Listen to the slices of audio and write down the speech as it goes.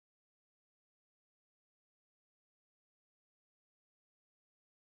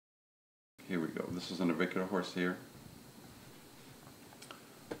here we go. This is a navicular horse here.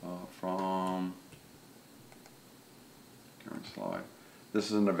 From current slide. This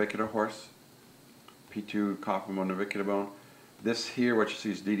is a navicular horse. P2 coffin bone, navicular bone. This here, what you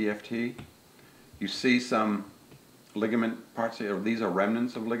see is DDFT. You see some ligament parts here. These are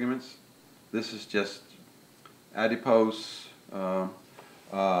remnants of ligaments. This is just adipose,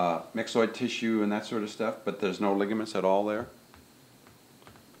 myxoid tissue and that sort of stuff, but there's no ligaments at all there.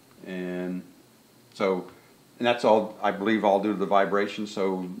 And so, and that's all, I believe, all due to the vibration,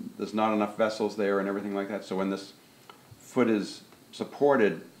 so there's not enough vessels there and everything like that. So when this foot is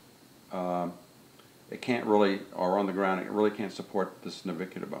supported, it can't really, or on the ground, it really can't support this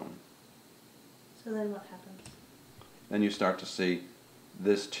navicular bone. So then what happens? Then you start to see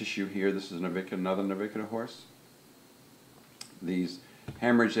this tissue here. This is another navicular horse. These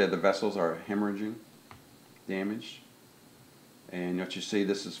hemorrhage there, the vessels are hemorrhaging, damaged. And what you see,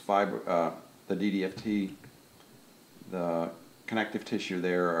 this is fiber, the DDFT, the connective tissue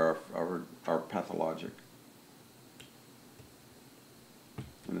there are pathologic.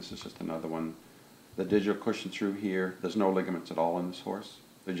 And this is just another one. The digital cushion through here, there's no ligaments at all in this horse.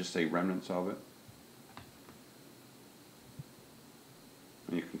 They just say remnants of it.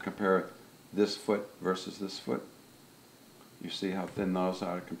 And you can compare this foot versus this foot. You see how thin those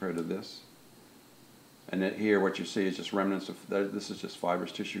are compared to this. And then here what you see is just remnants of, this is just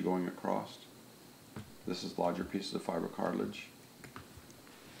fibrous tissue going across. This is larger pieces of fibrocartilage.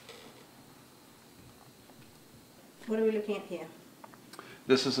 What are we looking at here?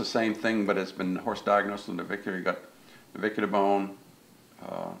 This is the same thing, but it's been horse diagnosed with navicular. You got navicular bone,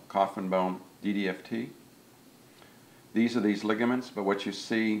 coffin bone, DDFT. These are these ligaments, but what you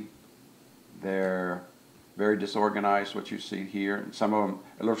see, they're very disorganized. What you see here, and some of them,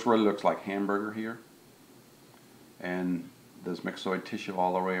 it really looks like hamburger here. And there's myxoid tissue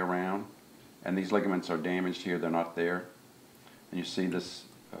all the way around. And these ligaments are damaged here, they're not there. And you see this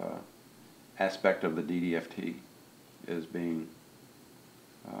aspect of the DDFT is being,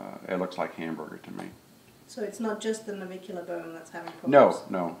 it looks like hamburger to me. So it's not just the navicular bone that's having problems?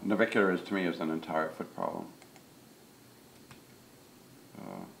 No. Navicular is, to me, is an entire foot problem.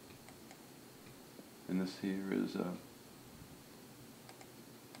 And this here is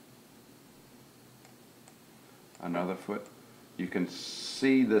another foot. You can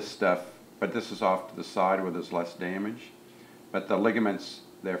see this stuff, but this is off to the side where there's less damage. But the ligaments,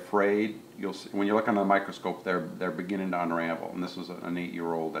 they're frayed. You'll see, when you look under the microscope, they're beginning to unravel. And this was an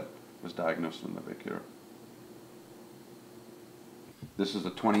 8-year-old that was diagnosed with navicular. This is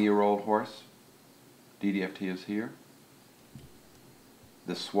a 20-year-old horse. DDFT is here.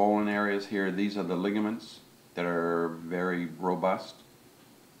 The swollen areas here, these are the ligaments that are very robust.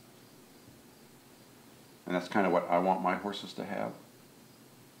 And that's kind of what I want my horses to have.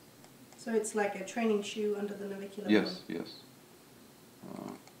 So it's like a training shoe under the navicular bone? Yes, yes.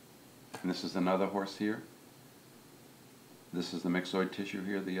 And this is another horse here. This is the myxoid tissue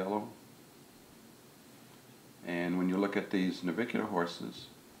here, the yellow. And when you look at these navicular horses,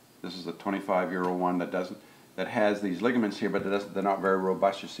 this is a 25-year-old one that has these ligaments here, but they're not very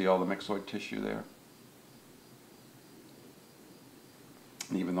robust. You see all the myxoid tissue there.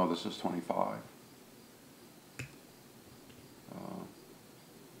 And even though this is 25.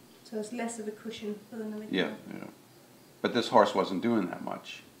 So it's less of a cushion for the navicular? Yeah. But this horse wasn't doing that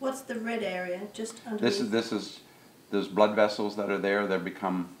much. What's the red area just underneath? There's blood vessels that are there that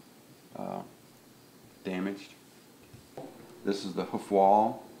become damaged. This is the hoof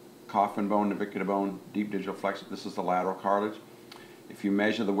wall, coffin bone, navicular bone, deep digital flexor. This is the lateral cartilage. If you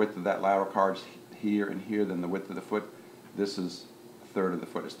measure the width of that lateral cartilage here and here, then the width of the foot, this is a third of the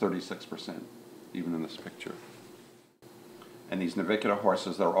foot. It's 36%, even in this picture. And these navicular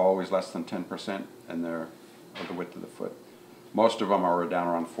horses, they're always less than 10%, and they're of the width of the foot. Most of them are down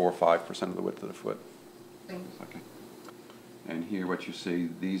around 4 or 5% of the width of the foot. Okay. And here, what you see,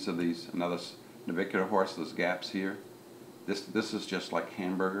 these are another navicular horse. There's gaps here. This is just like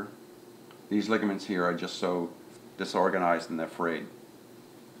hamburger. These ligaments here are just so disorganized and they're frayed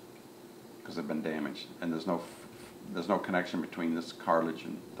because they've been damaged, and there's no connection between this cartilage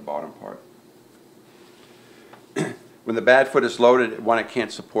and the bottom part. When the bad foot is loaded, one, it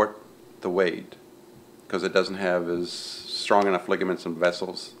can't support the weight because it doesn't have as strong enough ligaments and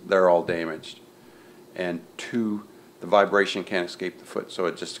vessels. They're all damaged. And two, the vibration can't escape the foot, so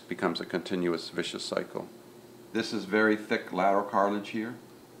it just becomes a continuous vicious cycle. This is very thick lateral cartilage here.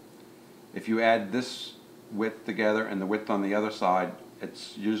 If you add this width together and the width on the other side,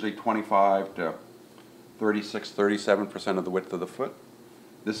 it's usually 25 to 36, 37% of the width of the foot.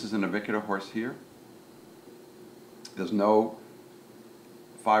 This is a navicular horse here. There's no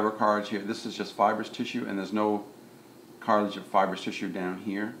fiber cartilage here. This is just fibrous tissue, and there's no cartilage of fibrous tissue down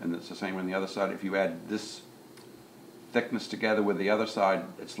here, and it's the same on the other side. If you add this thickness together with the other side,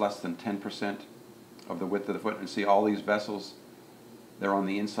 it's less than 10% of the width of the foot. And see all these vessels, they're on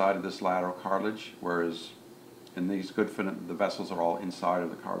the inside of this lateral cartilage, whereas in these good foot, the vessels are all inside of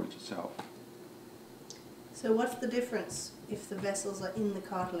the cartilage itself. So what's the difference if the vessels are in the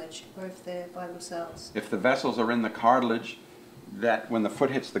cartilage or if they're by themselves? If the vessels are in the cartilage, that when the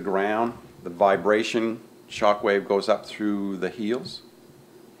foot hits the ground, the vibration shock wave goes up through the heels,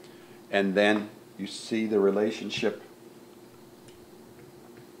 and then you see the relationship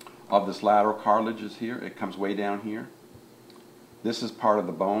of this lateral cartilage is here. It comes way down here. This is part of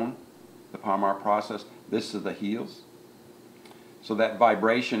the bone, the palmar process. This is the heels. So that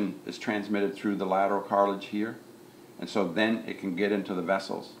vibration is transmitted through the lateral cartilage here, and so then it can get into the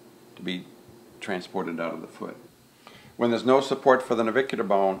vessels to be transported out of the foot. When there's no support for the navicular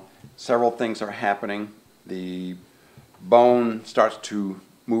bone, several things are happening. The bone starts to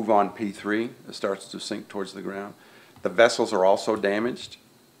move on P3. It starts to sink towards the ground. The vessels are also damaged,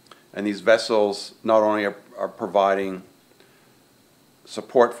 and these vessels not only are providing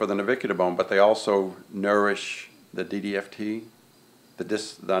support for the navicular bone, but they also nourish the DDFT,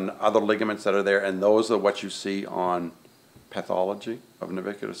 the other ligaments that are there, and those are what you see on pathology of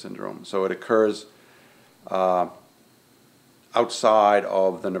navicular syndrome. So it occurs outside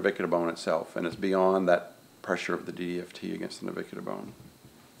of the navicular bone itself, and it's beyond that pressure of the DDFT against the navicular bone.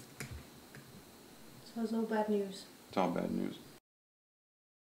 So it's all bad news. It's all bad news.